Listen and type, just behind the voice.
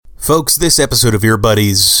Folks, this episode of Ear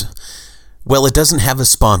Buddies, well, it doesn't have a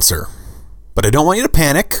sponsor, but I don't want you to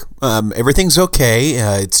panic. Everything's okay.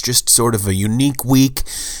 It's just sort of a unique week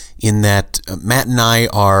in that Matt and I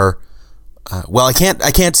are, well, I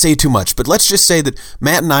can't say too much, but let's just say that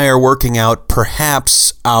Matt and I are working out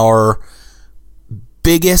perhaps our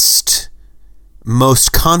biggest,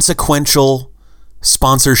 most consequential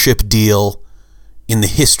sponsorship deal in the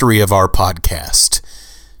history of our podcast.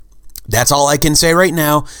 That's all I can say right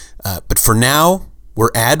now. But for now,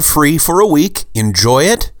 we're ad-free for a week. Enjoy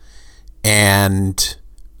it. And,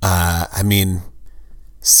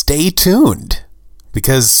 stay tuned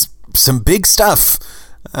because some big stuff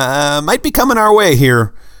might be coming our way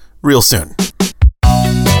here real soon.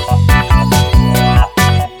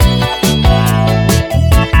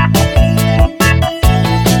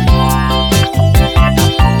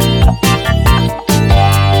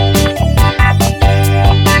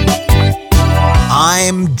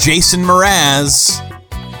 I'm Jason Mraz.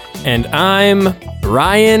 And I'm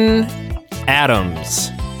Ryan Adams.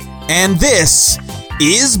 And this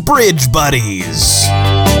is Bridge Buddies.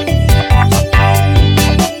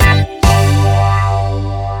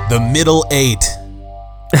 The middle eight.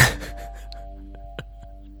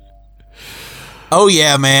 Oh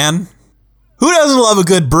yeah, man. Who doesn't love a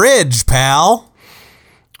good bridge, pal?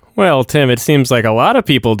 Well, Tim, it seems like a lot of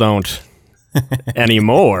people don't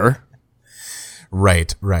anymore.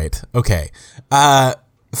 Right. Okay.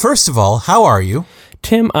 First of all, how are you?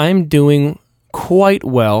 Tim, I'm doing quite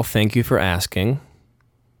well. Thank you for asking.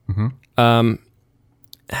 Mm-hmm.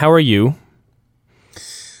 How are you?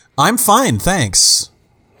 I'm fine, thanks.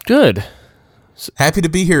 Good. Happy to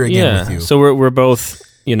be here again with you. So we're both,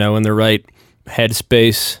 in the right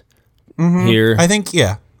headspace here. I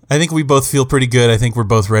think we both feel pretty good. I think we're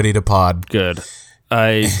both ready to pod. Good.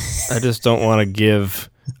 I just don't want to give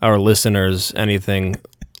our listeners anything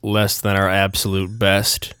less than our absolute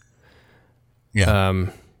best. Yeah.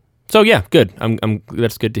 So yeah, good. I'm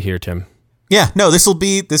that's good to hear, Tim. Yeah, no, this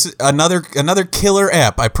is another killer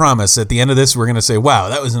app, I promise. At the end of this, we're going to say, wow,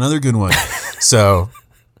 that was another good one. So,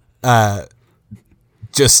 whatever.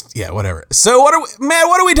 So what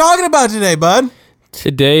are we talking about today, bud?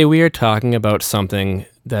 Today we are talking about something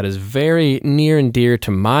that is very near and dear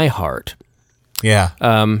to my heart. Yeah.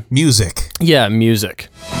 Music. Yeah, music.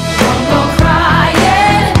 Don't go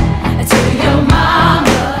crying to your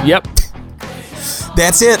mama. Yep.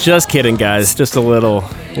 That's it. Just kidding, guys. Just a little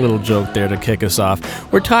joke there to kick us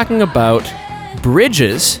off. We're talking about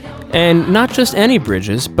bridges, and not just any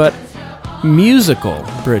bridges, but musical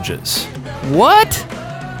bridges. What?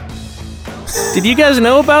 Did you guys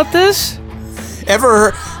know about this?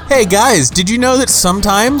 Hey guys, did you know that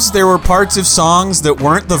sometimes there were parts of songs that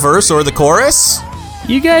weren't the verse or the chorus?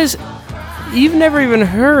 You guys, you've never even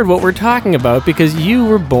heard what we're talking about because you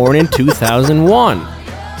were born in 2001.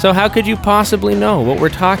 So how could you possibly know what we're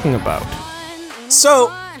talking about?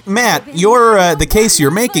 So, Matt, the case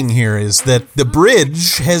you're making here is that the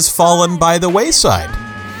bridge has fallen by the wayside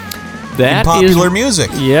in popular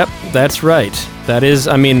music. Yep, that's right.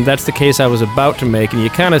 That's the case I was about to make, and you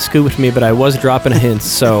kind of scooped me, but I was dropping hints,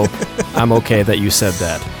 so I'm okay that you said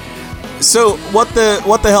that. So, what the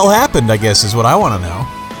hell happened, I guess, is what I want to know.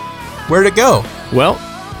 Where'd it go? Well,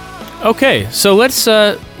 okay, so let's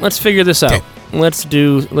figure this out. Okay. Let's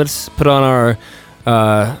put on our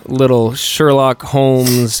little Sherlock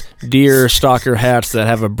Holmes deer stalker hats that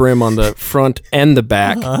have a brim on the front and the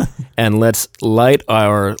back, and let's light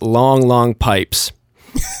our long pipes,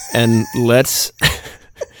 and let's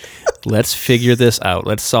figure this out.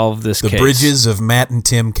 Let's solve this case. The bridges of Matt and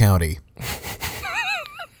Tim County.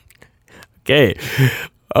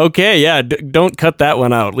 Okay, yeah. Don't cut that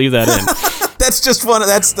one out. Leave that in. That's just one.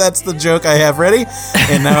 That's the joke I have ready,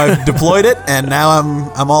 and now I've deployed it, and now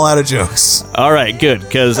I'm all out of jokes. All right, good,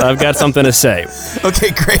 because I've got something to say.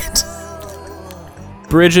 Okay, great.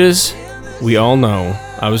 Bridges, we all know.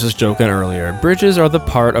 I was just joking earlier. Bridges are the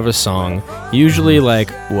part of a song, usually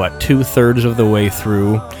 2/3 of the way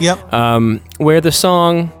through. Yep. Where the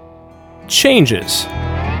song changes.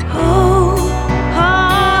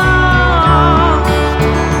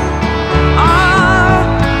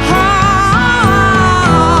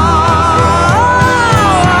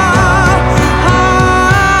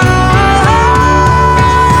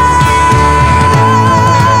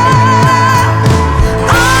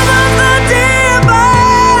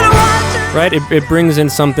 Right, it brings in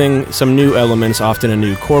some new elements, often a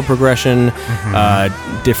new chord progression,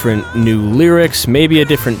 different new lyrics, maybe a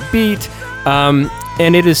different beat, and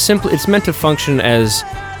it's meant to function as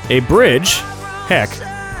a bridge. Heck,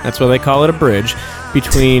 that's why they call it a bridge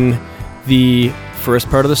between the first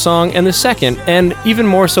part of the song and the second, and even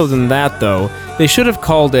more so than that, though, they should have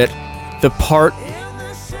called it the part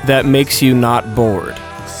that makes you not bored.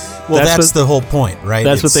 Well, that's the whole point, right?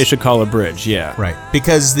 That's what they should call a bridge, yeah. Right,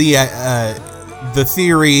 because the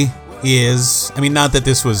theory is, I mean, not that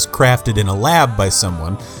this was crafted in a lab by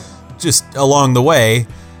someone, just along the way,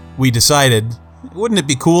 we decided, wouldn't it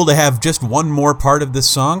be cool to have just one more part of this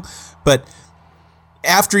song? But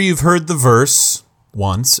after you've heard the verse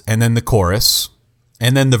once, and then the chorus,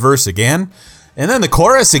 and then the verse again, and then the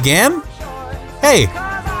chorus again, hey,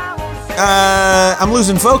 I'm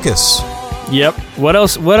losing focus. Yep. What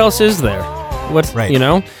else is there? What's right. You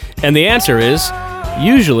know? And the answer is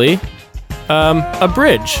usually a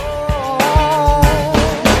bridge.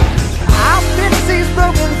 I'll fix these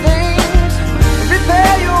broken things,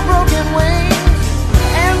 repair your broken wings,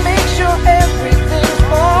 and make sure everything's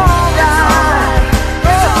alright.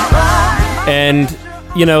 And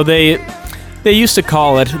you know, they used to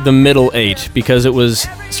call it the middle 8 because it was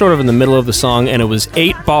sort of in the middle of the song, and it was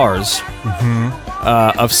 8 bars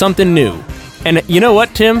of something new. And you know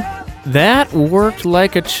what, Tim? That worked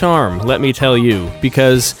like a charm, let me tell you,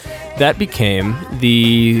 because that became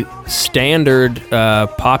the standard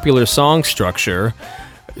popular song structure,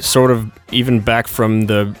 sort of even back from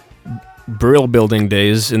the Brill Building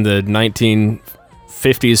days in the 1950s,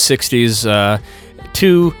 60s,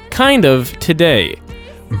 to kind of today.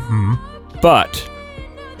 But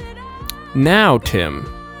now, Tim,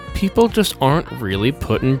 people just aren't really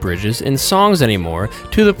putting bridges in songs anymore,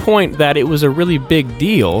 to the point that it was a really big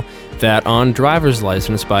deal that on Driver's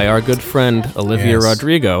License by our good friend Olivia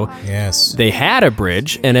Rodrigo, they had a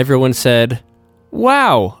bridge, and everyone said,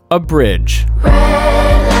 wow, a bridge.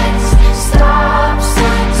 Red lights, stop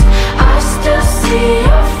signs, I still see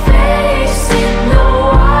your face in the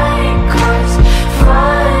white cars,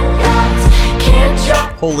 front yards, can't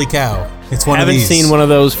drive. Holy cow. It's one of Haven't these. seen one of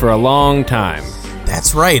those for a long time.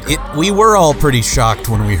 That's right. We were all pretty shocked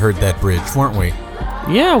when we heard that bridge, weren't we?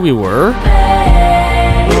 Yeah, we were.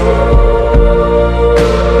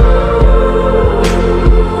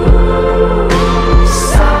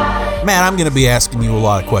 Man, I'm going to be asking you a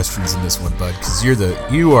lot of questions in this one, bud, because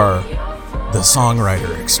you are the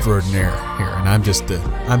songwriter extraordinaire here, and I'm just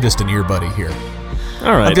an ear buddy here.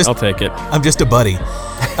 All right, I'll take it. I'm just a buddy.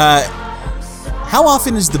 How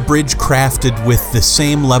often is the bridge crafted with the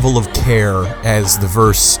same level of care as the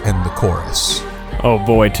verse and the chorus? Oh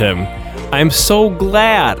boy, Tim. I'm so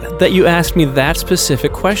glad that you asked me that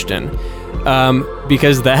specific question,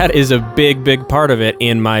 because that is a big, big part of it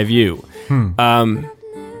in my view.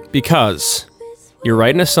 Because you're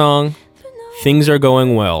writing a song, things are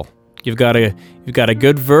going well. You've got a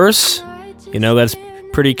good verse, you know, that's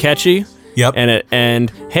pretty catchy. Yep. And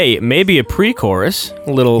hey, maybe a pre-chorus,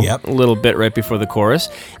 a little bit right before the chorus,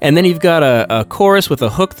 and then you've got a chorus with a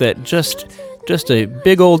hook that just a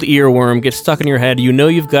big old earworm gets stuck in your head. You know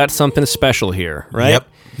you've got something special here, right?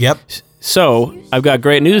 Yep. So I've got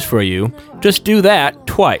great news for you. Just do that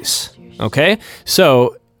twice, okay?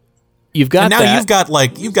 So you've got and now that. you've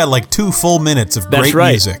got like 2 full minutes of That's great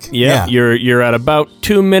right. music. Yeah, you're at about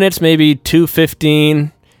 2 minutes, maybe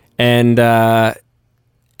 2:15, and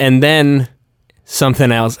then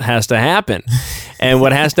something else has to happen. And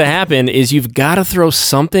what has to happen is you've got to throw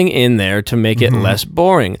something in there to make it less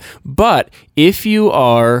boring. But if you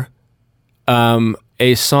are a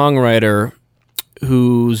songwriter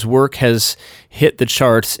whose work has hit the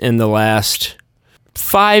charts in the last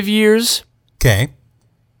 5 years, Okay.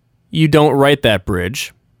 you don't write that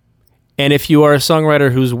bridge. And if you are a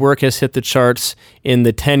songwriter whose work has hit the charts in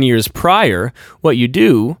the 10 years prior, what you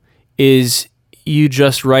do is you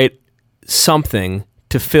just write something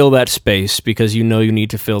to fill that space because you know you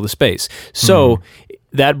need to fill the space. So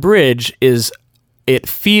that bridge it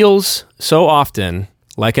feels so often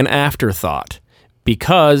like an afterthought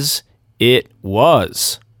because it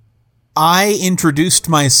was. I introduced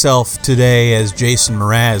myself today as Jason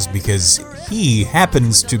Mraz because he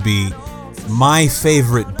happens to be my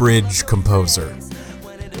favorite bridge composer.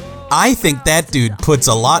 I think that dude puts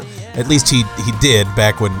a lot, at least he did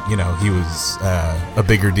back when, you know, he was a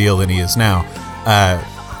bigger deal than he is now.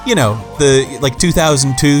 You know, the like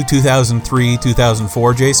 2002, 2003,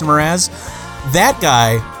 2004 Jason Mraz. That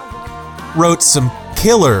guy wrote some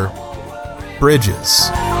killer bridges.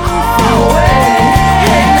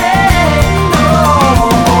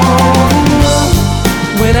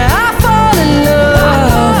 When I fall in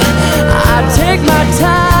love, I take my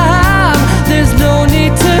time. There's no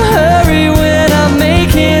need to hurry when I'm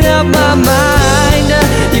making up my mind.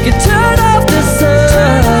 You can turn off the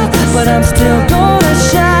sun, but I'm still gonna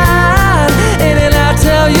shine. And then I'll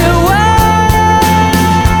tell you why.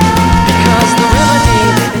 Because the river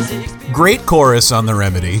great chorus on the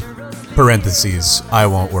Remedy, parentheses, I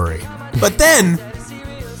won't worry. But then,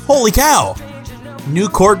 holy cow, new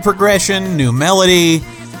chord progression, new melody,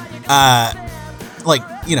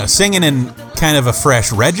 singing in kind of a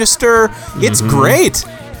fresh register. It's great.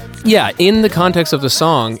 Yeah, in the context of the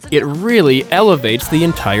song, it really elevates the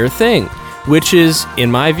entire thing, which is,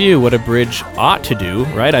 in my view, what a bridge ought to do,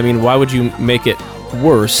 right? I mean, why would you make it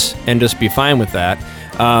worse and just be fine with that?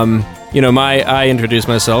 I introduced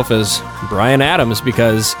myself as Bryan Adams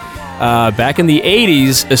because back in the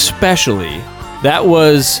 80s especially, that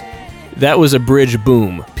was a bridge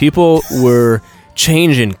boom. People were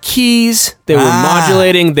changing keys, they were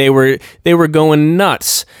modulating, they were going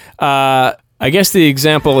nuts. I guess the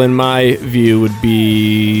example in my view would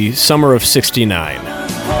be Summer of '69.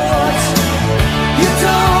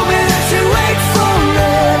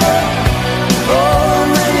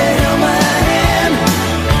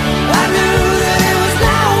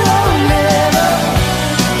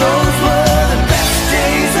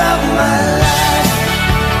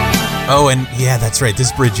 Oh, and yeah, that's right.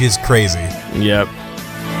 This bridge is crazy. Yep.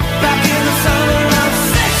 Back in the summer of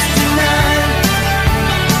 '69.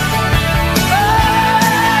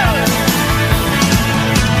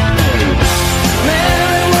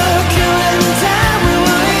 Man, we were killing time. We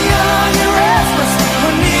were young and restless.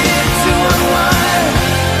 We needed to unwind.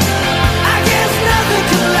 I guess nothing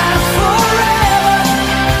could last forever.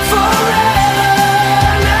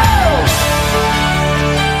 No.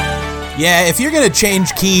 Yeah, if you're gonna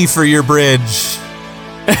change key for your bridge,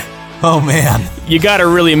 oh man, You gotta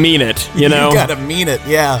really mean it, you know? You gotta mean it,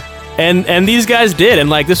 yeah. And these guys did,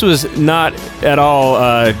 and like this was not at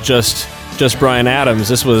all just Bryan Adams.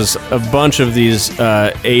 This was a bunch of these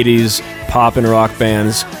 80s pop and rock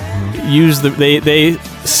bands. They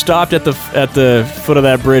stopped at the foot of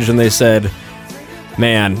that bridge and they said,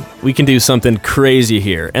 "Man, we can do something crazy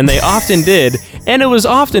here," and they often did, and it was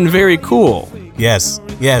often very cool. Yes.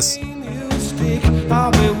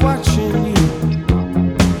 I'll be watching you.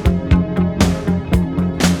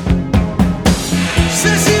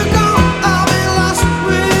 Since you're gone, I've been lost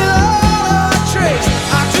without a trace.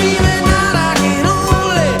 I'm dreaming that I can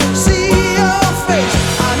only see your face.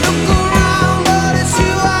 I look around, but it's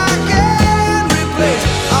you I can't replace.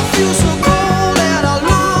 I feel so cold and I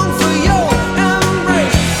long for your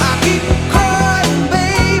embrace. I keep crying,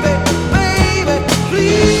 baby,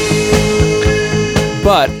 please.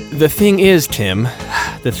 But the thing is, Tim,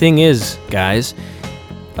 guys,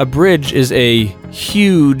 a bridge is a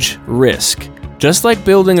huge risk. Just like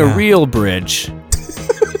building a real bridge,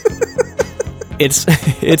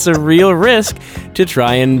 it's a real risk to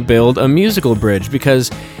try and build a musical bridge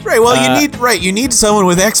because Right, well, you need someone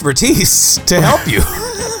with expertise to help you.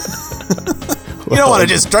 You don't want to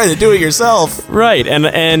just try to do it yourself. right, and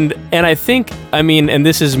I think, I mean, and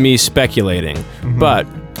this is me speculating, but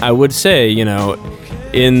I would say,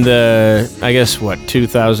 in the, I guess,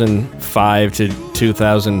 2005 to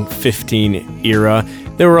 2015 era,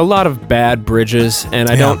 there were a lot of bad bridges, and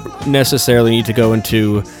I don't necessarily need to go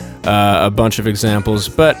into a bunch of examples,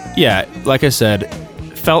 but yeah, like I said,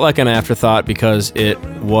 felt like an afterthought because it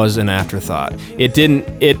was an afterthought.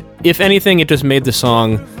 If anything, it just made the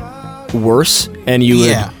song worse, and you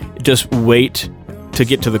would just wait to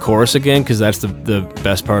get to the chorus again because that's the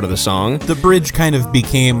best part of the song. The bridge kind of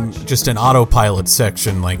became just an autopilot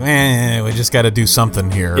section, like, we just got to do something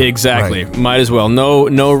here. Exactly. Right. Might as well.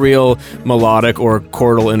 No real melodic or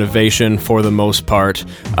chordal innovation for the most part.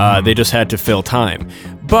 They just had to fill time.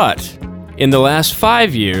 But in the last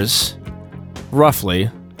 5 years, roughly,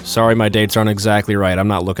 sorry my dates aren't exactly right, I'm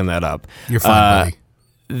not looking that up. You're fine, buddy.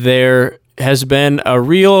 There has been a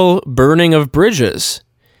real burning of bridges.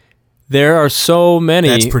 There are so many...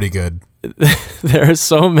 That's pretty good. There are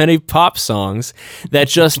so many pop songs that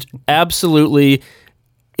just absolutely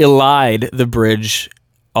elide the bridge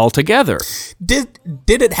altogether. Did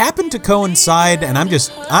it happen to coincide, and I'm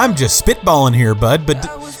just spitballing here, bud, but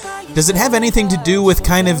does it have anything to do with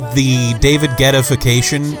kind of the David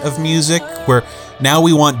Guetta-fication of music, where now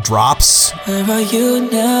we want drops? Where are you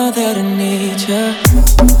now that I need you?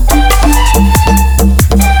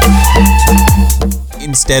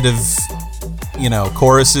 Instead of,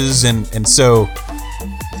 choruses, and so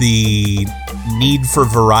the need for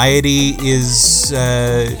variety is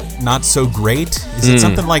not so great? Is it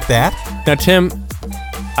something like that? Now, Tim,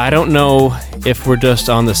 I don't know if we're just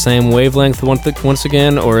on the same wavelength once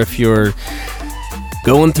again, or if you're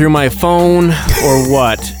going through my phone or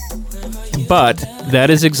what, but that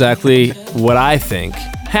is exactly what I think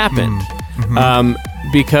happened.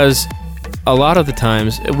 Because a lot of the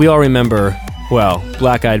times, we all remember,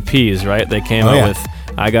 Black Eyed Peas, right? They came out with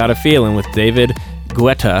I Got a Feeling with David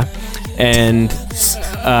Guetta. And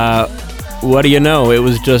what do you know? It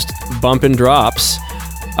was just bump and drops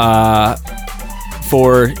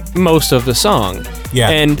for most of the song. Yeah.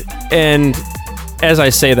 And as I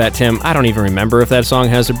say that, Tim, I don't even remember if that song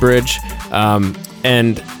has a bridge.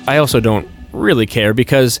 And I also don't really care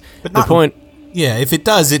because the point... Yeah, if it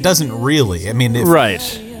does, it doesn't really. I mean... Right.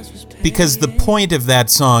 Because the point of that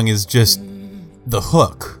song is just the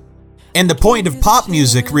hook. And the point of pop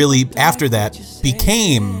music really, after that,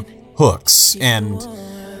 became hooks. And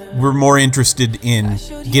we're more interested in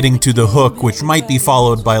getting to the hook, which might be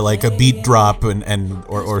followed by like a beat drop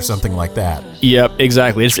or something like that. Yep,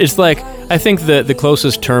 exactly. It's like, I think the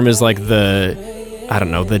closest term is like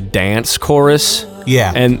the dance chorus.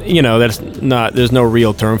 Yeah. And, there's no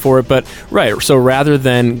real term for it, but right. So rather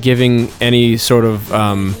than giving any sort of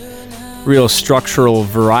real structural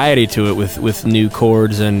variety to it with new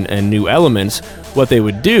chords and new elements, what they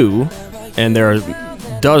would do, and there are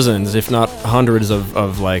dozens, if not hundreds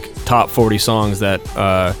of like top 40 songs that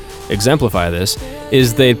exemplify this,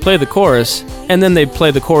 is they'd play the chorus and then they'd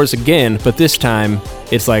play the chorus again, but this time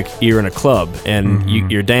it's like you're in a club and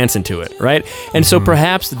you're dancing to it, right? And so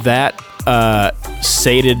perhaps that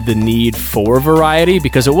sated the need for variety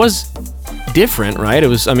because it was different, right? It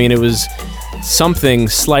was something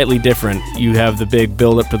slightly different. You have the big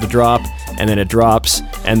build up to the drop, and then it drops,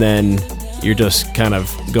 and then you're just kind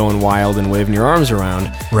of going wild and waving your arms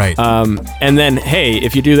around. Right. And then, hey,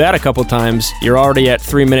 if you do that a couple times, you're already at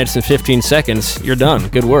 3 minutes and 15 seconds. You're done.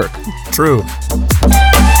 Good work. True.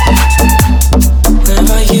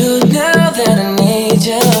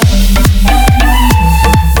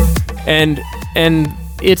 And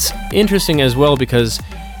it's interesting as well because,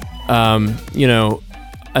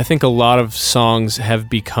 I think a lot of songs have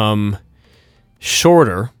become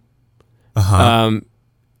shorter,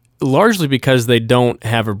 largely because they don't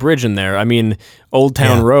have a bridge in there. I mean, Old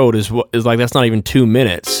Town Road is like, that's not even 2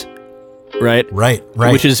 minutes, right? Right.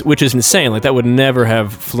 Which is insane. Like that would never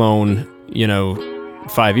have flown,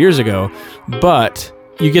 5 years ago. But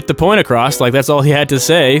you get the point across. Like that's all he had to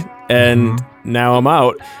say, and now I'm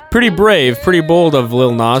out. Pretty brave, pretty bold of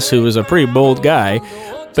Lil Nas, who is a pretty bold guy.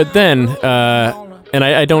 But then, and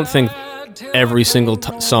I don't think every single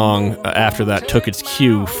song after that took its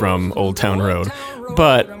cue from Old Town Road,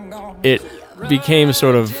 but it became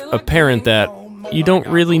sort of apparent that you don't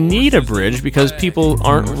really need a bridge because people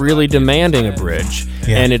aren't really demanding a bridge.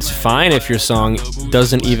 Yeah. And it's fine if your song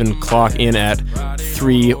doesn't even clock in at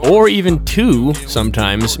 3 or even 2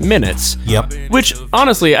 sometimes minutes. Yep. Which,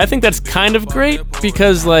 honestly, I think that's kind of great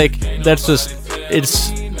because, like, that's just,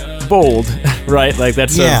 it's bold, right? Like,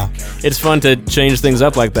 that's it's fun to change things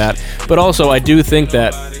up like that. But also, I do think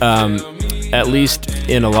that, at least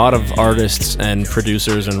in a lot of artists and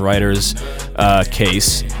producers and writers'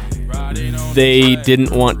 case, they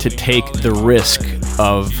didn't want to take the risk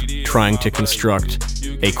of trying to construct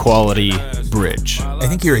a quality bridge. I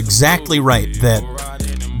think you're exactly right that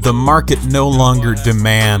the market no longer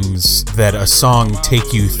demands that a song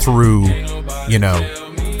take you through,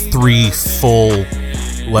 3 full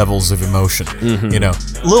levels of emotion.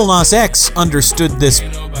 Lil Nas X understood this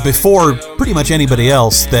before pretty much anybody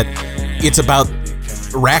else, that it's about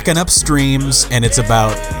racking up streams and it's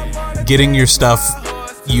about getting your stuff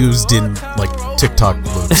used in like TikTok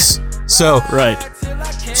loops. So right,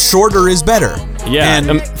 shorter is better. Yeah,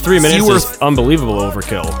 and 3 minutes is unbelievable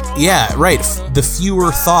overkill. Yeah, right. The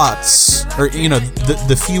fewer thoughts, or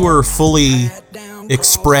the fewer fully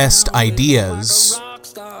expressed ideas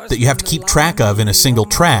that you have to keep track of in a single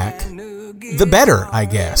track, the better, I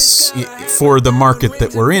guess, for the market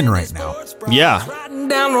that we're in right now. Yeah.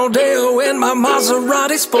 Down Rodeo in my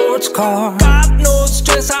Maserati sports car. Got no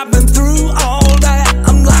stress, I've been through all that.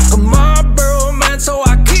 I'm like a Marlboro man, so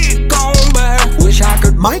I keep going back. Wish I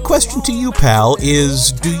could. My question to you, pal,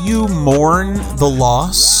 is: do you mourn the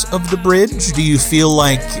loss of the bridge? Do you feel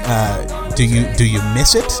like do you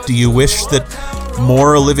miss it? Do you wish that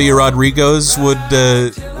more Olivia Rodrigos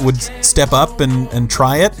would step up and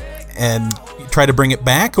try it and try to bring it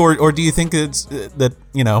back, or do you think it's that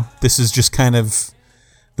this is just kind of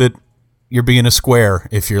that you're being a square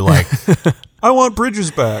if you're like, I want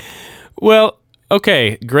bridges back? Well,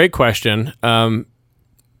 okay, great question.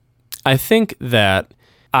 I think that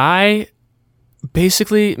I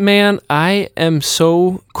am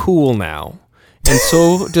so cool now, and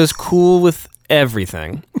so just cool with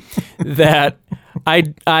everything, that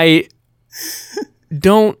I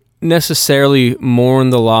don't necessarily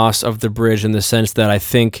mourn the loss of the bridge in the sense that I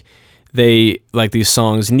think these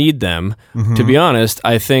songs need them. Mm-hmm. To be honest,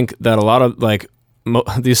 I think that a lot of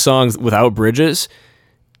these songs without bridges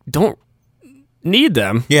don't need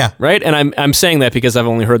them. Yeah. Right? And I'm saying that because I've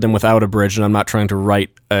only heard them without a bridge, and I'm not trying to write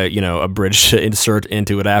a bridge to insert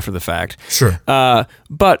into it after the fact. Sure.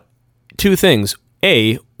 But two things.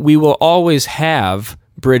 A, we will always have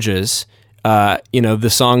bridges. The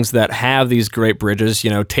songs that have these great bridges,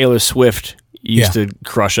 Taylor Swift used to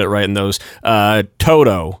crush it right in those.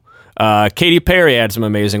 Toto. Katy Perry had some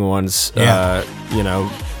amazing ones, a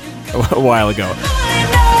while ago.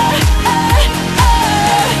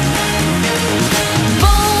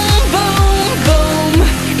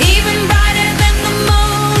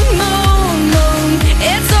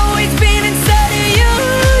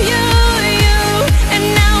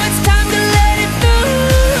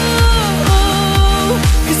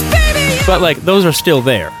 But like those are still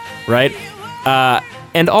there, right?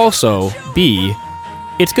 And also, B,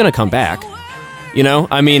 it's gonna come back.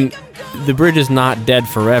 I mean, the bridge is not dead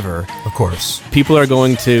forever. Of course. People are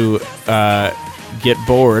going to get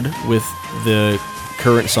bored with the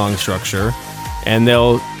current song structure, and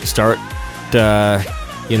they'll start,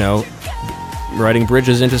 writing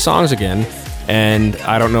bridges into songs again. And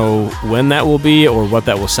I don't know when that will be or what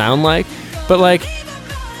that will sound like, but like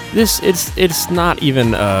this, it's not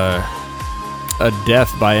even a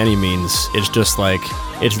death by any means. It's just like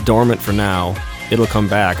it's dormant for now. It'll come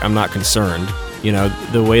back. I'm not concerned.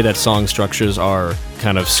 The way that song structures are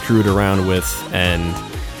kind of screwed around with and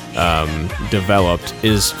developed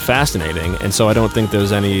is fascinating, and so I don't think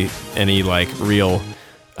there's any like real,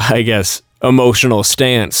 I guess, emotional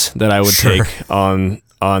stance that I would take on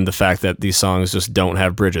the fact that these songs just don't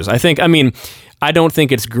have bridges. I don't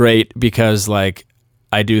think it's great because like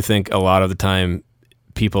I do think a lot of the time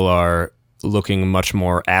people are looking much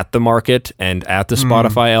more at the market and at the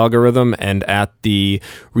Spotify algorithm and at the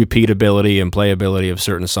repeatability and playability of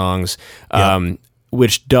certain songs,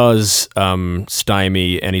 which does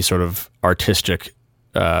stymie any sort of artistic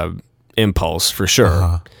impulse for sure.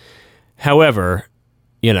 Uh-huh. However,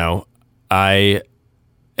 I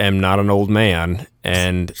am not an old man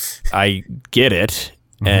and I get it,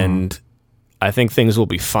 and I think things will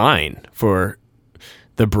be fine for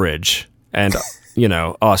the bridge and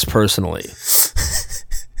us personally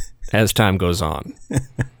as time goes on.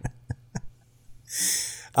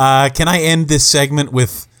 Can I end this segment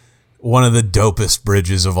with one of the dopest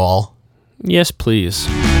bridges of all? Yes, please.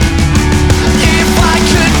 If I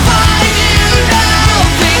could find you now,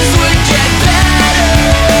 things would get better.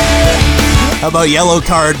 How about Yellow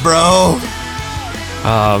Card, bro?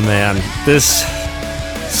 Oh man, this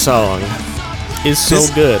song is so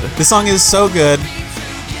good. This song is so good.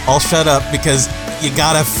 I'll shut up because you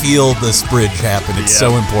gotta feel this bridge happen. It's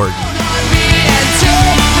so important.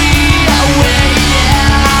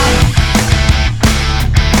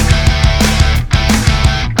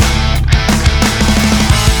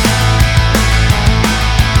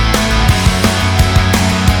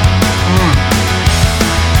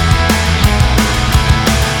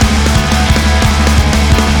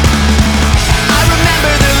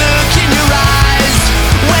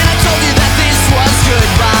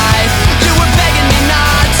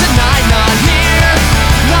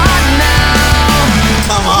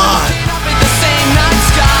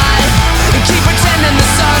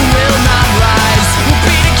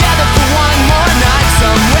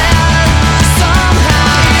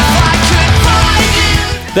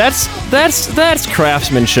 That's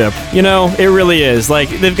craftsmanship, it really is. Like,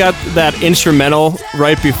 they've got that instrumental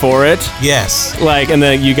right before it. Yes. Like, and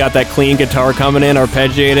then you got that clean guitar coming in,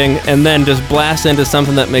 arpeggiating, and then just blast into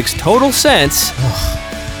something that makes total sense.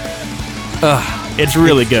 It's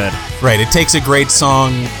really good. Right, it takes a great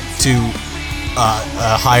song to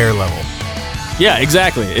a higher level. Yeah,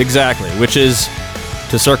 exactly, which is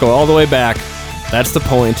to circle all the way back. That's the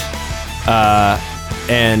point.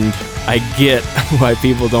 And I get why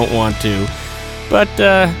people don't want to, but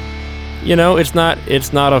it's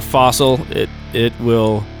not a fossil. It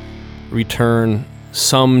will return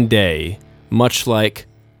someday, much like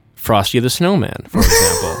Frosty the Snowman, for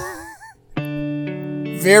example.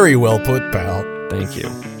 Very well put, pal. Thank you.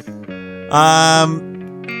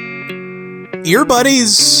 Ear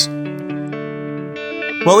Buddies.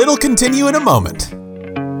 Well, it'll continue in a moment.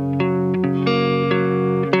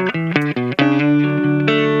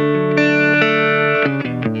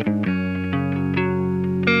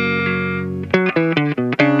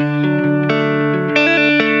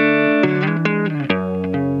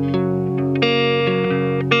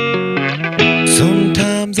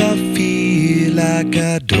 Sometimes I feel like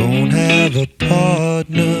I don't have a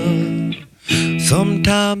partner.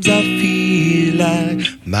 Sometimes I feel like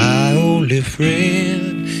my only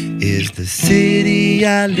friend is the city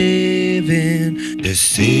I live in, the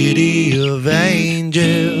city of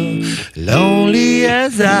angels. lonely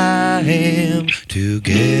as I am,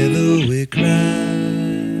 together we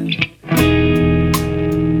cry.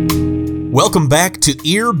 Welcome back to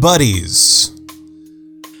Ear Buddies.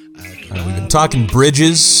 We've been talking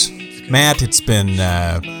bridges. Matt, it's been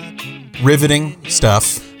riveting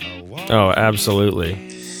stuff. Oh, absolutely.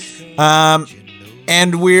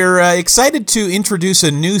 And we're excited to introduce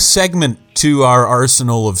a new segment to our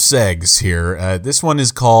arsenal of segs here. This one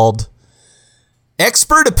is called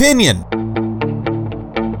Expert Opinion.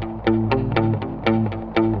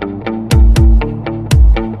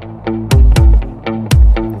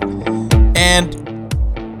 And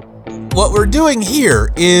what we're doing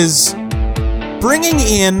here is bringing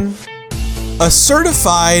in a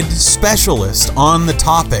certified specialist on the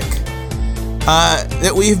topic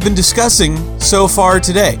that we've been discussing so far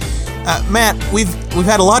today. Matt, we've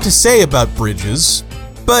had a lot to say about bridges,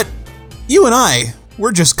 but you and I,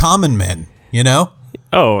 we're just common men, you know?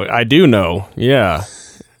 Oh, I do know. Yeah.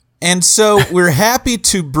 And so we're happy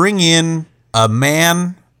to bring in a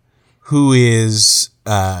man who is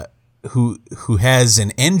who has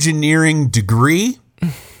an engineering degree.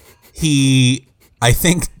 He, I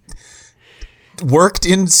think, worked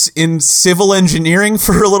in civil engineering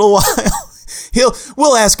for a little while.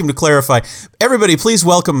 We'll ask him to clarify. Everybody, please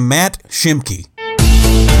welcome Matt Shimke.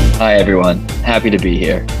 Hi, everyone. Happy to be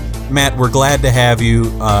here. Matt, we're glad to have you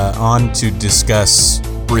on to discuss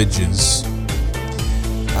bridges.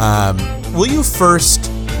 Will you first,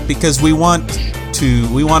 because we want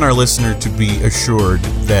our listener to be assured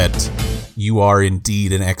that you are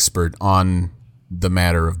indeed an expert on the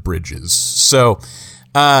matter of bridges. So,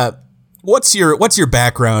 what's your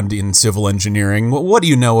background in civil engineering? What do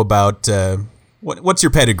you know about what's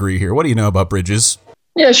your pedigree here? What do you know about bridges?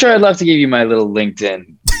 Yeah, sure. I'd love to give you my little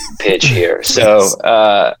LinkedIn pitch here. So,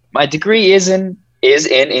 my degree is in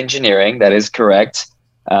engineering. That is correct.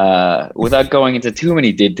 Without going into too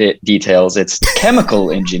many details, it's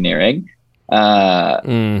chemical engineering,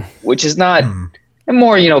 which is not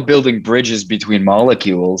more, building bridges between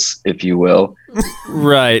molecules, if you will.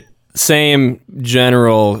 Right. Same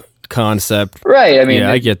general concept. Right. I mean,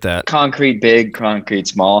 yeah, I get that. Concrete big, concrete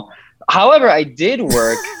small. However, I did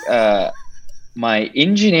work my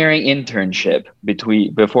engineering internship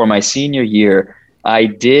before my senior year. I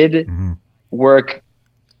did work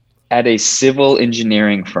at a civil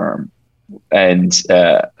engineering firm. And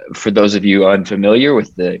for those of you unfamiliar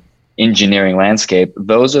with the engineering landscape,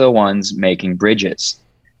 those are the ones making bridges.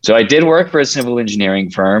 So I did work for a civil engineering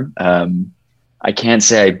firm. I can't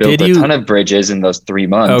say I built a ton of bridges in those 3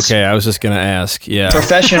 months. Okay, I was just going to ask. Yeah.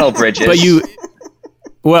 Professional bridges. But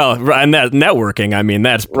well, and that networking, I mean,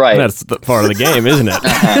 that's right. That's the part of the game, isn't it?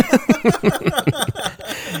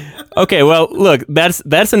 Okay, well, look,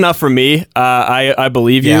 that's enough for me. I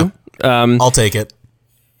believe you. I'll take it.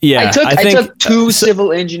 Yeah, I took two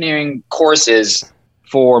civil engineering courses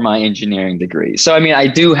for my engineering degree. So, I mean, I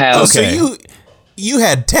do have... Okay. So you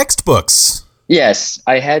had textbooks. Yes,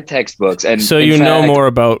 I had textbooks. And so you know more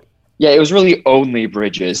about... Yeah, it was really only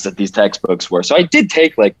bridges that these textbooks were. So I did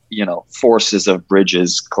take Forces of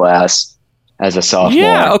Bridges class as a sophomore.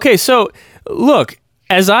 Yeah, okay. So look,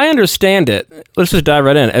 as I understand it, let's just dive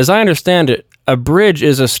right in. As I understand it, a bridge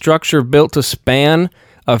is a structure built to span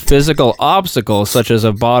a physical obstacle, such as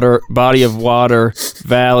a body of water,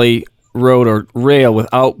 valley, road, or rail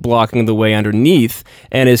without blocking the way underneath,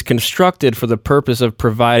 and is constructed for the purpose of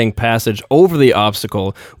providing passage over the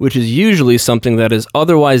obstacle, which is usually something that is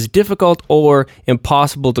otherwise difficult or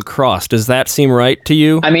impossible to cross. Does that seem right to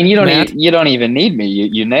you? I mean, you don't even need me.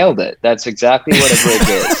 You nailed it. That's exactly what a bridge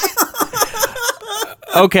is.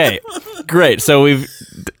 Okay, great. So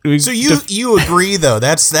so you agree though?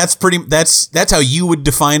 That's how you would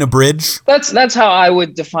define a bridge? That's how I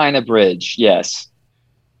would define a bridge. Yes.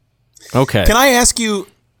 Okay. Can I ask you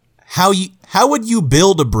how would you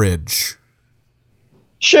build a bridge?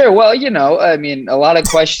 Sure. Well, I mean, a lot of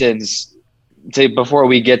questions before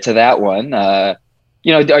we get to that one. Are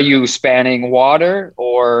you spanning water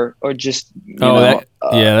or just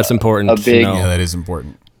that's important. A big, yeah, that is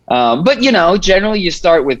important. But generally you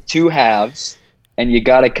start with two halves and you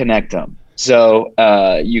got to connect them. So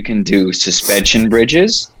you can do suspension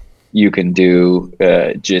bridges. You can do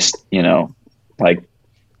like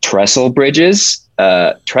trestle bridges.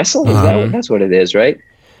 Trestle? That's what it is, right?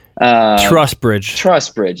 Truss bridge. Truss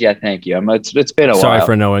bridge. Yeah, thank you. It's been a while. Sorry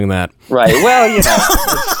for knowing that. Right. Well,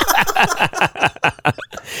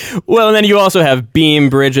 Well, and then you also have beam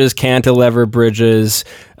bridges, cantilever bridges,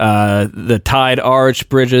 the tide arch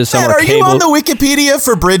bridges. Matt, are you on the Wikipedia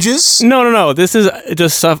for bridges? No. This is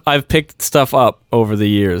just stuff I've picked stuff up over the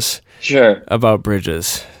years. Sure. About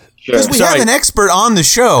bridges. Because we Sorry. have an expert on the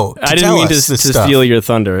show. I didn't mean to steal your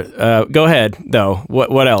thunder. Go ahead, though.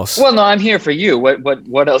 What else? Well, no, I'm here for you.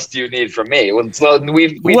 What else do you need from me? Well,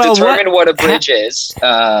 we've Well, determined what a bridge is.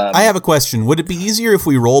 I have a question. Would it be easier if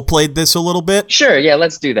we role played this a little bit? Sure, yeah,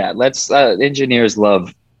 let's do that. Let's. Engineers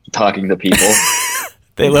love talking to people,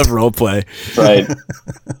 They love role play. right?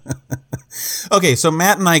 Okay, so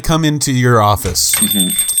Matt and I come into your office, Mm-hmm.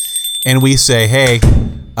 and we say, "Hey,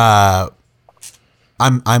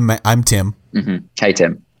 I'm Tim." Hey,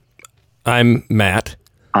 Tim. I'm Matt.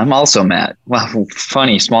 I'm also Matt. Wow,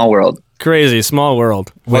 funny, small world. Crazy, small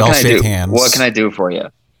world. We What all can I shake do? hands. What can I do for you?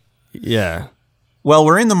 Yeah. Well,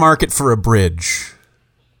 we're in the market for a bridge.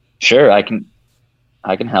 Sure, I can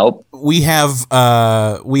help. We have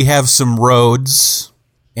some roads,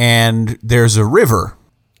 and there's a river.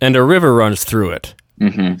 And a river runs through it.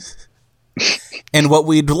 And what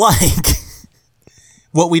we'd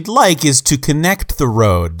like is to connect the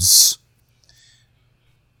roads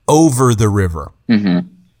over the river.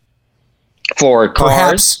 For cars?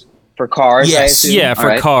 Perhaps- For cars, I Yes. assume? Yeah, for All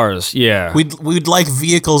right. cars. Yeah. We'd like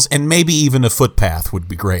vehicles, and maybe even a footpath would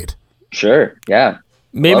be great. Sure, yeah.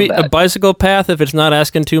 Maybe Love a that. bicycle path if it's not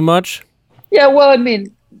asking too much. Yeah, well, I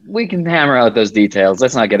mean, we can hammer out those details.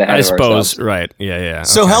 Let's not get ahead I of suppose. ourselves. Right. Yeah.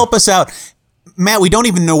 So help us out. Matt, we don't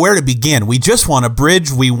even know where to begin. We just want a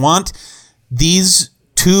bridge. We want these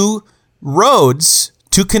two roads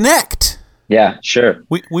to connect. Yeah, sure.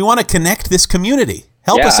 We want to connect this community.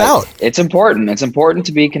 Help Yeah, us out. It's important. It's important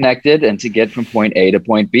to be connected and to get from point A to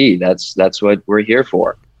point B. That's what we're here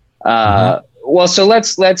for. Well, so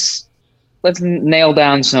let's nail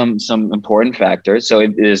down some important factors. So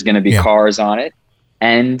it is going to be Yeah. cars on it,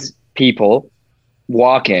 and people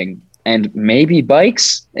walking, and maybe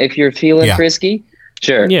bikes if you're feeling Yeah. frisky.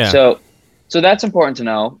 Sure. Yeah. So that's important to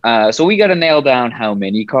know. So we got to nail down how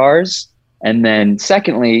many cars, and then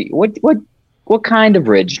secondly, what kind of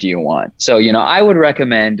bridge do you want? So, I would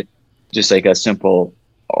recommend just like a simple,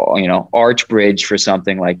 arch bridge for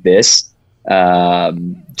something like this.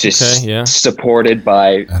 Just Okay, yeah. supported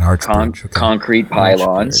by An arch bridge, okay. concrete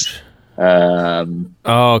pylons.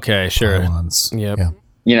 Oh, okay. Sure. Pylons. Yep.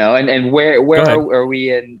 Yeah. And where ahead. are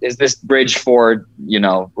we in? Is this bridge for,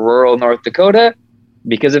 rural North Dakota?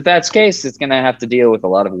 Because if that's the case, it's going to have to deal with a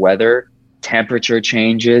lot of weather, temperature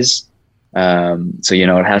changes. So,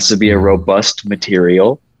 it has to be a robust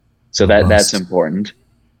material. So that's important.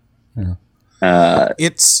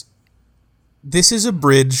 This is a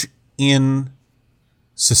bridge in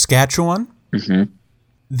Saskatchewan.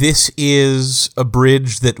 This is a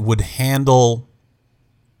bridge that would handle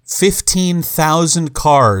 15,000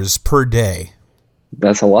 cars per day.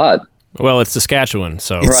 That's a lot. Well, it's Saskatchewan,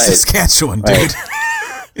 so It's Right. Saskatchewan, dude.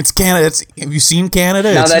 It's Canada. Have you seen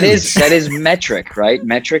Canada? Now It's that huge. is metric, right?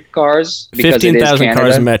 Metric cars. Because it is 15,000 cars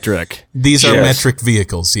Canada. metric. These are Yes. metric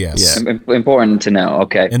vehicles, yes. Yeah. Important to know.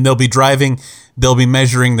 Okay. And they'll be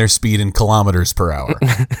measuring their speed in kilometers per hour.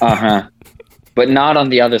 But not on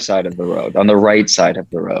the other side of the road, on the right side of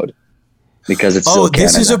the road, because it's still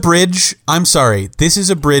This is a Canada. bridge. I'm sorry. This is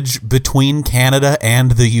a bridge between Canada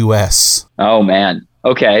and the U.S. Oh man.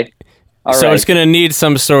 Okay. All So right. it's going to need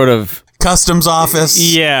some sort of Customs office.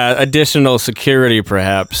 additional security,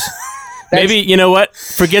 perhaps. Maybe you know what?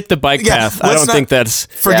 Forget the bike Yeah, path. I let's don't not- think that's.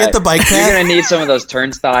 Forget Yeah, the bike You're path. gonna need some of those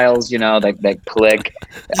turnstiles, that click.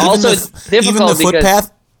 Also, the- it's difficult even the because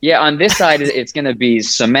footpath? on this side it's gonna be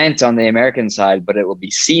cement on the American side, but it will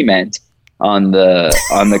be cement on the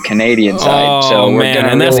Canadian side. Oh So we're man, gonna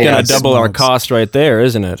and that's really going have to to- double our cost right there,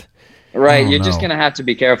 isn't it? right. Oh, You're just no. gonna have to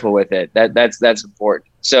be careful with it. That's important.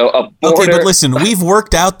 So a border. Okay, but listen, we've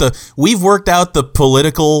worked out the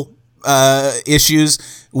political issues.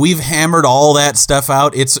 We've hammered all that stuff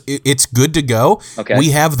out. It's good to go. Okay. We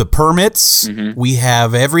have the permits. We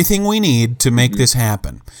have everything we need to make this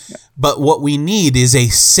happen. But what we need is a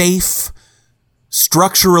safe,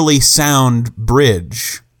 structurally sound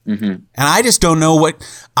bridge. And I just don't know what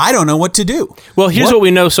to do. Well, here's what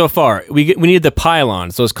we know so far. We need the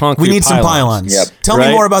pylons, those concrete. We need some pylons. Yep. Tell me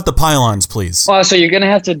Right? more about the pylons, please. Well, so you're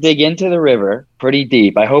gonna have to dig into the river pretty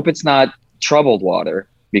deep. I hope it's not troubled water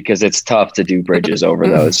because it's tough to do bridges over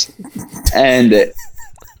those. And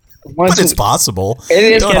once But it's possible. it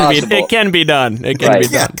is It possible. can be done. It can Right.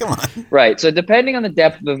 be Yeah, done. come on. Right. So depending on the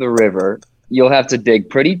depth of the river, you'll have to dig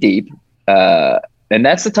pretty deep. And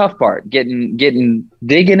that's the tough part. Digging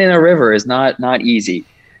in a river is not easy.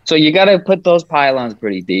 So you got to put those pylons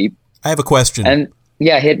pretty deep. I have a question. And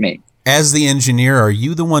yeah, hit me. As the engineer, are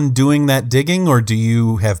you the one doing that digging, or do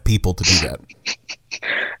you have people to do that?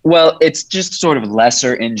 Well, it's just sort of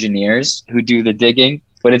lesser engineers who do the digging,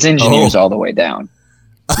 but it's engineers all the way down.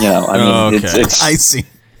 I mean, Okay. it's I see.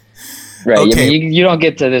 Right. Okay. I mean, you don't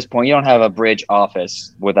get to this point. You don't have a bridge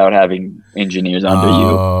office without having engineers under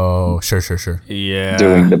Oh, sure. Yeah.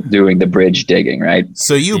 you doing the bridge digging, right?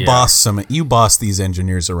 So you boss these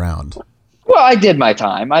engineers around. Well, I did my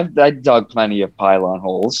time. I dug plenty of pylon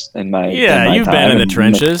holes in my Yeah, in my you've time. been in the And-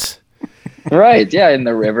 trenches. Right. Yeah, in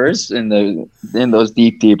the rivers, in those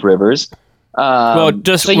deep rivers. Well,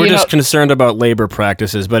 just so we're you just know- concerned about labor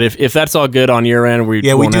practices. But if that's all good on your end, we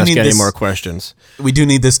Yeah, we won't do ask need any this- more questions. We do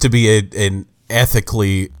need this to be an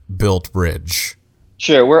ethically built bridge.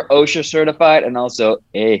 Sure, we're OSHA certified and also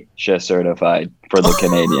ASHA certified for the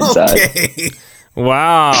Canadian side. Okay.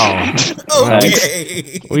 Wow,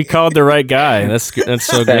 Okay. we called the right guy. That's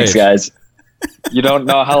so great. Thanks, guys. You don't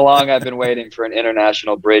know how long I've been waiting for an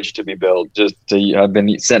international bridge to be built. I've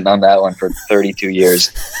been sitting on that one for 32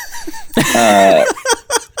 years.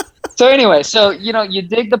 So anyway, you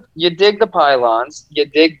dig the pylons, you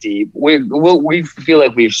dig deep. We feel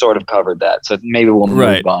like we've sort of covered that, so maybe we'll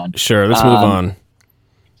Right. move on. Sure. Let's move on.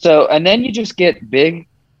 So and then you just get big,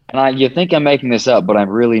 and you think I'm making this up, but I'm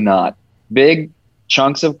really not. Big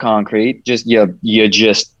chunks of concrete. Just you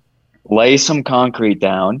just lay some concrete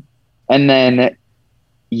down, and then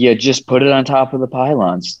you just put it on top of the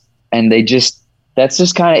pylons, and that's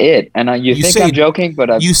just kind of it. And you think say- I'm joking, but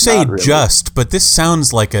I'm You say not really. just, but this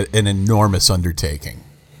sounds like an enormous undertaking.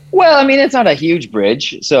 Well, I mean, it's not a huge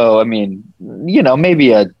bridge, so I mean, maybe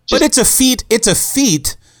But it's a feat. It's a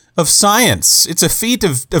feat of science. It's a feat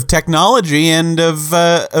of technology and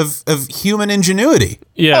of human ingenuity.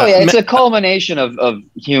 Yeah. Oh yeah, it's a culmination of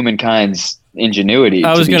humankind's ingenuity.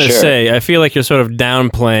 I was going to say, I feel like you're sort of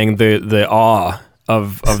downplaying the awe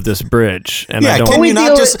of this bridge, and I Yeah, don't. can you We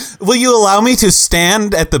not deal will you allow me to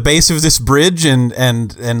stand at the base of this bridge and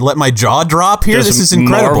let my jaw drop here? just This is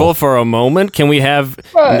incredible. Marvel for a moment. Can we have?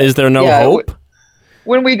 Right. Is there no Yeah, hope?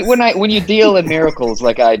 When you deal in miracles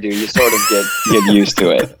like I do, you sort of get used to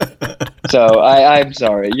it. So I'm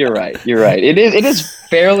sorry. You're right. It is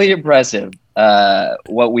fairly impressive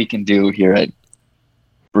what we can do here at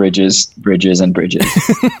Bridges and Bridges.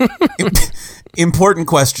 Important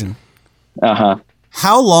question. Uh-huh.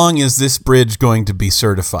 How long is this bridge going to be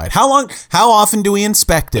certified? How often do we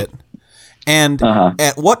inspect it? And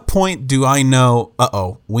at what point do I know,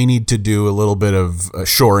 we need to do a little bit of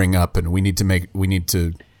shoring up and we need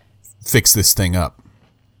to fix this thing up?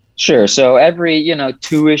 Sure. So every,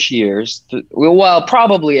 2-ish years,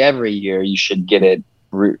 probably every year you should get it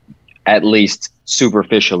at least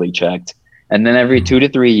superficially checked. And then every 2 to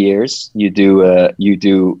 3 years you do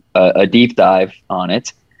a deep dive on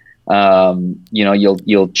it.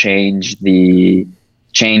 You'll change the,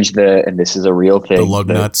 and this is a real thing. The lug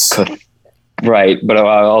nuts. Right. But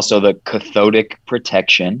also the cathodic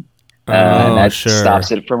protection. And that sure.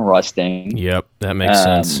 stops it from rusting. Yep, that makes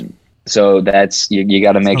sense. So that's, you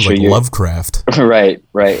got to make Sounds sure like you're Lovecraft. right.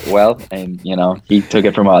 Well, and he took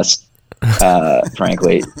it from us,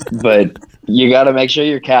 frankly, but you got to make sure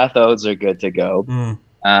your cathodes are good to go.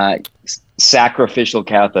 Sacrificial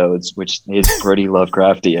cathodes, which is pretty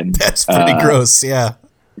Lovecraftian. That's pretty gross. Yeah.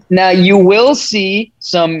 Now you will see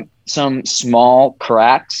some small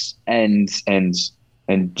cracks and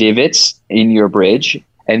divots in your bridge,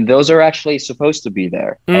 and those are actually supposed to be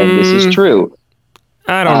there. And this is true.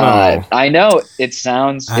 I don't know. I know it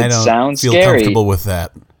sounds I don't feel scary. comfortable with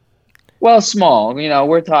that. Well, small.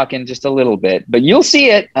 We're talking just a little bit, but you'll see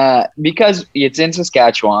it because it's in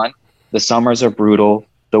Saskatchewan. The summers are brutal.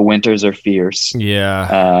 The winters are fierce.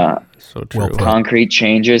 Yeah, so true. well put. Concrete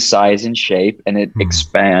changes size and shape, and it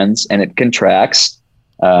expands and it contracts.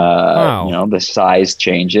 Wow. The size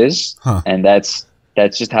changes, and that's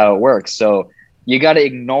just how it works. So you got to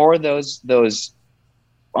ignore those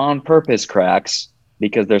on purpose cracks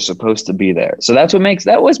because they're supposed to be there. So that's what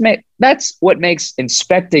makes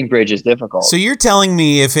inspecting bridges difficult. So you're telling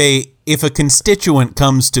me if a constituent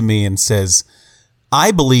comes to me and says,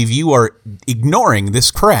 I believe you are ignoring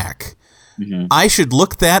this crack, I should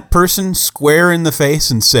look that person square in the face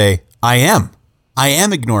and say, I am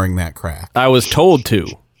ignoring that crack. I was told to.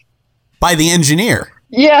 By the engineer.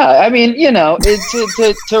 Yeah, I mean,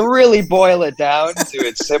 to really boil it down to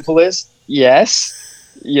its simplest, yes.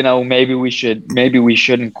 Maybe we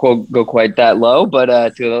shouldn't go quite that low, but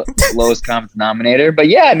to the lowest common denominator. But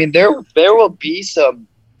yeah, I mean, there will be some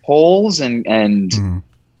holes and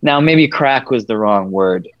now maybe crack was the wrong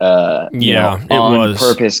word. Yeah, it on was.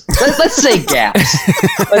 purpose. Let's say gaps.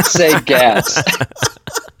 Let's say gaps.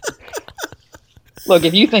 Look,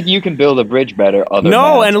 if you think you can build a bridge better,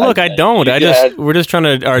 No, and look, I don't. We're just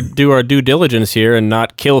trying to do our due diligence here and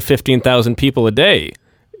not kill 15,000 people a day.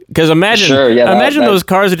 Because imagine those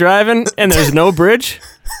cars driving and there's no bridge,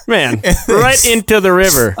 man, right into the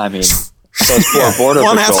river. I mean, those poor border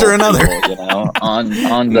one patrol after another. people, you know, on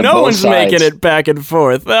the No both one's sides. making it back and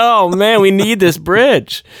forth. Oh man, we need this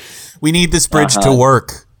bridge. We need this bridge to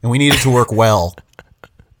work, and we need it to work well.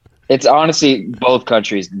 It's honestly, both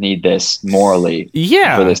countries need this morally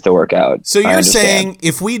Yeah. for this to work out. So I you're understand. saying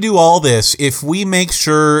if we do all this, if we make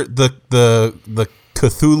sure the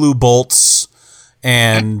Cthulhu bolts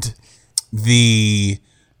and the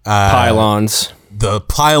Pylons. the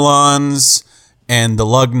pylons and the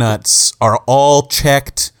lug nuts are all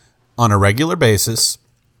checked on a regular basis,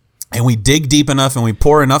 and we dig deep enough and we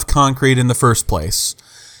pour enough concrete in the first place,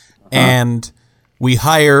 and we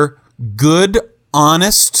hire good,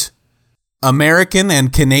 honest American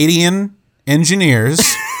and Canadian engineers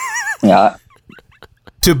Yeah.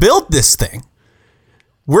 to build this thing,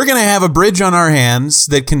 we're going to have a bridge on our hands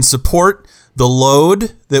that can support the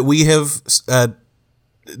load that we have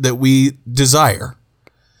that we desire.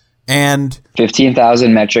 And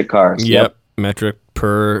 15,000 metric cars. Yep. Metric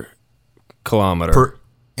per kilometer.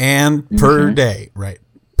 per day, right?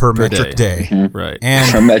 Per metric day. Right. Per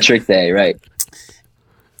And metric day, right.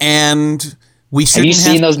 and we Have shouldn't you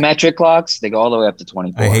seen those metric clocks? They go all the way up to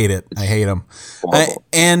 24. I hate it. I hate them. horrible.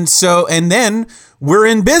 And then we're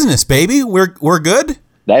in business, baby. We're good.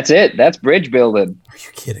 That's it. That's bridge building.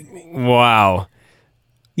 You're kidding me. Wow.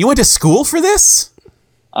 You went to school for this?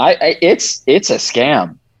 It's a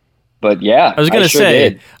scam. But yeah, I was going to sure say,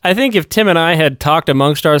 did. I think if Tim and I had talked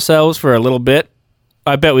amongst ourselves for a little bit,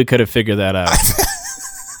 I bet we could have figured that out.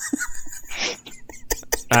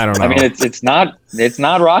 I don't know. I mean, it's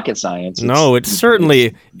not rocket science. No, it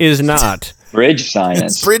certainly is not. Bridge science.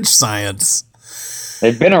 It's bridge science.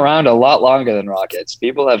 They've been around a lot longer than rockets.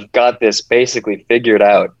 People have got this basically figured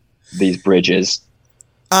out, these bridges.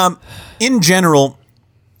 In general,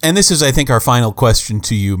 and this is, I think, our final question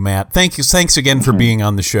to you, Matt. Thanks again for being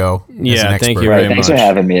on the show. as Yeah, an thank expert. you Right. very Thanks much. for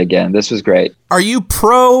having me again. This was great. Are you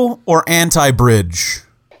pro or anti-bridge?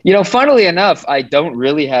 You know, funnily enough, I don't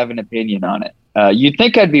really have an opinion on it. You'd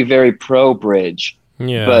think I'd be very pro-bridge,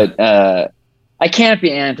 Yeah. but I can't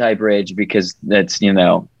be anti-bridge because that's, you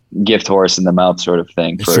know, gift horse in the mouth sort of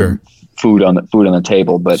thing for Sure. food on the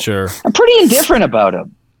table. But Sure. I'm pretty indifferent about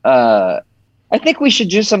them. I think we should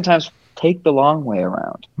just sometimes take the long way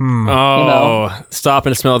around. Oh, stop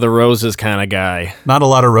and smell the roses kind of guy. Not a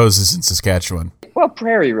lot of roses in Saskatchewan. Well,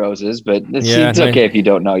 prairie roses, but it's, Yeah, it's okay if you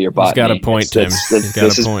don't know your botany. got a point, Tim. He's got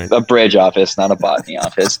This a is point. a bridge office, not a botany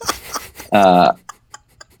office.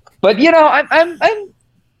 But you know, I'm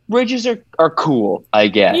bridges are cool, I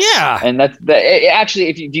guess. Yeah. And actually,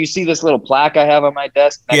 if do you see this little plaque I have on my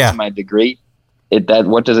desk next Yeah. to my degree?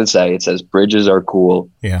 What does it say? It says bridges are cool,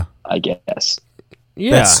 Yeah. I guess.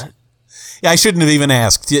 Yeah. That's- Yeah, I shouldn't have even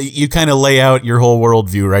asked. You kind of lay out your whole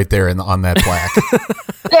worldview right there on that plaque.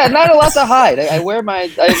 Yeah, not a lot to hide. I wear my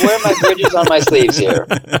bridges on my sleeves here.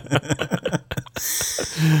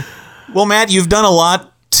 Well, Matt, you've done a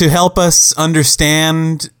lot to help us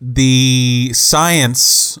understand the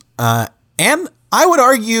science and I would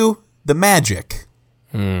argue the magic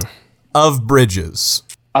of bridges.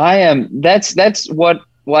 That's what.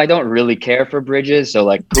 Well, I don't really care for bridges, so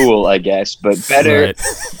like cool, I guess, but better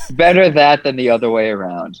that than the other way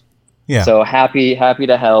around. Yeah. So happy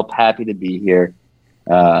to help, happy to be here,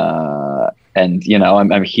 and you know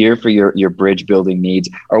I'm here for your bridge building needs.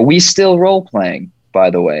 Are we still role playing?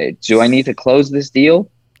 By the way, do I need to close this deal?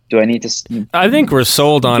 Do I need to? I think we're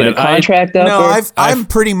sold on Get a it. contract up? No, or- I'm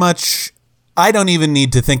pretty much. I don't even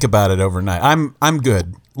need to think about it overnight. I'm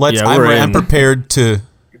good. Yeah, we're I'm in. prepared to.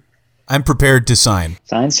 I'm prepared to sign.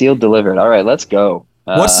 Signed, sealed, delivered. All right, let's go.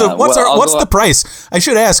 What's I'll what's go the up- price? I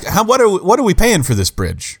should ask. What are we paying for this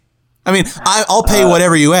bridge? I mean, I'll pay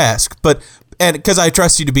whatever you ask, but because I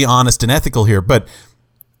trust you to be honest and ethical here. But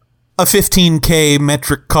a 15K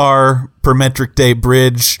metric car per metric day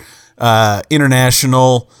bridge,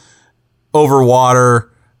 international, over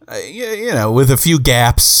water, you know, with a few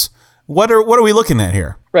gaps. What are we looking at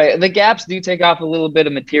here? Right, the gaps do take off a little bit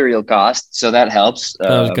of material cost, so that helps.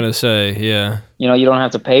 I was going to say, yeah. You know, you don't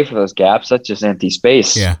have to pay for those gaps. That's just empty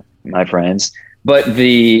space, Yeah. my friends. But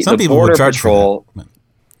the Some people border would charge patrol, for that.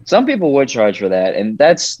 some people would charge for that, and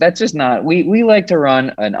that's just not. We like to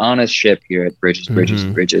run an honest ship here at Bridges. What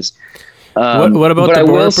about but the I will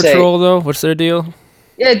Border say- Patrol, though? What's their deal?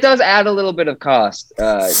 Yeah, it does add a little bit of cost,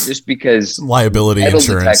 just because Liability metal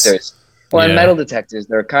insurance. detectors. Well, and Yeah. metal detectors,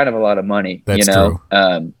 they're kind of a lot of money. That's you know?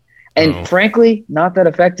 true. And frankly, not that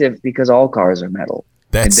effective because all cars are metal.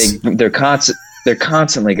 That's And they're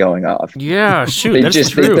constantly going off. Yeah, shoot, They that's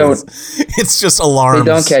just true. they don't it's just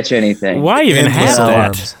alarms. catch anything. Why even Endless have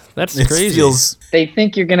alarms. that? That's It crazy. feels They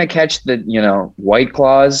think you're gonna catch the White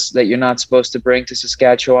Claws that you're not supposed to bring to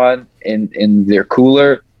Saskatchewan in their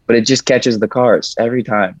cooler, but it just catches the cars every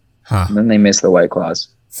time, and then they miss the White Claws.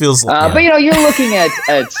 feels like But you're looking at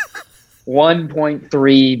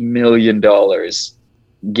 $1.3 million,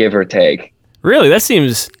 give or take. Really, that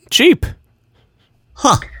seems cheap.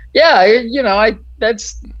 Yeah,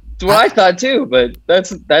 that's what I thought too, but that's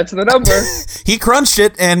the number. he crunched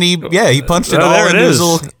it and he punched it Oh, all there it into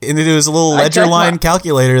is. into his little I ledger checked line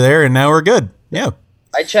calculator there, and now we're good. Yeah.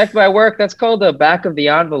 I checked my work. That's called a back of the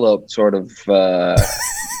envelope sort of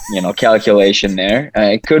calculation there.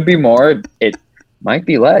 It could be more. It might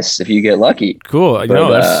be less if you get lucky. Cool. But,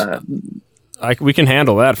 No, we can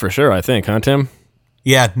handle that for sure, I think, huh, Tim?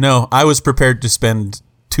 Yeah, no, I was prepared to spend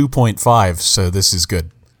 2.5, so this is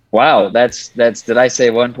good. wow, that's. Did I say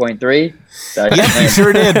 1.3? You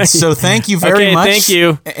sure did. So thank you very Okay, much. thank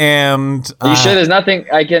you. And You sure there's nothing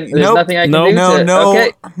I can? There's nope, nothing I can no, do.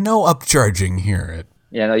 Okay. no upcharging here.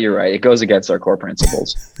 Yeah, no, you're right. It goes against our core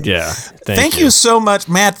principles. Yeah. Thank you so much,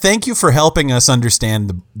 Matt. Thank you for helping us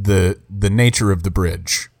understand the nature of the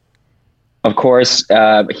bridge. Of course,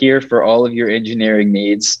 here for all of your engineering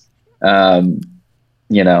needs.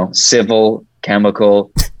 Civil,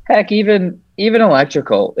 chemical, heck, even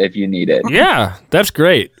electrical if you need it. Yeah, that's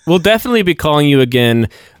great. We'll definitely be calling you again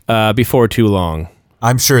before too long.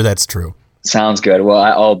 I'm sure that's true. Sounds good. Well,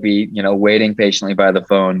 I'll be, waiting patiently by the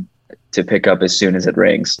phone to pick up as soon as it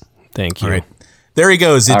rings. Thank you. All right. There he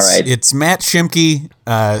goes. It's, All right. It's Matt Shimke,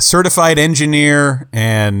 certified engineer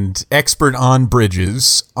and expert on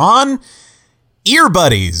bridges on Ear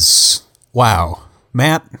Buddies. Wow.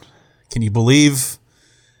 Matt, can you believe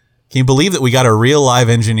that we got a real live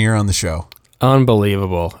engineer on the show?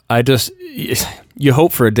 Unbelievable. You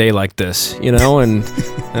hope for a day like this, and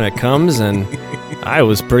it comes, and I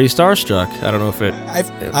was pretty starstruck. I don't know if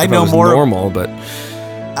I it know was more. normal, but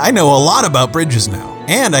I know a lot about bridges now,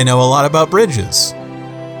 and I know a lot about bridges.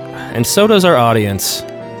 and so does our audience.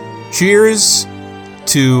 Cheers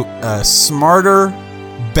to a smarter,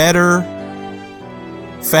 better,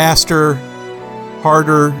 faster,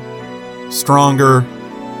 harder, stronger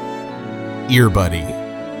Ear Buddy.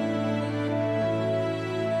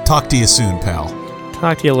 Talk to you soon, pal.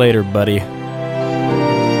 Talk to you later, buddy.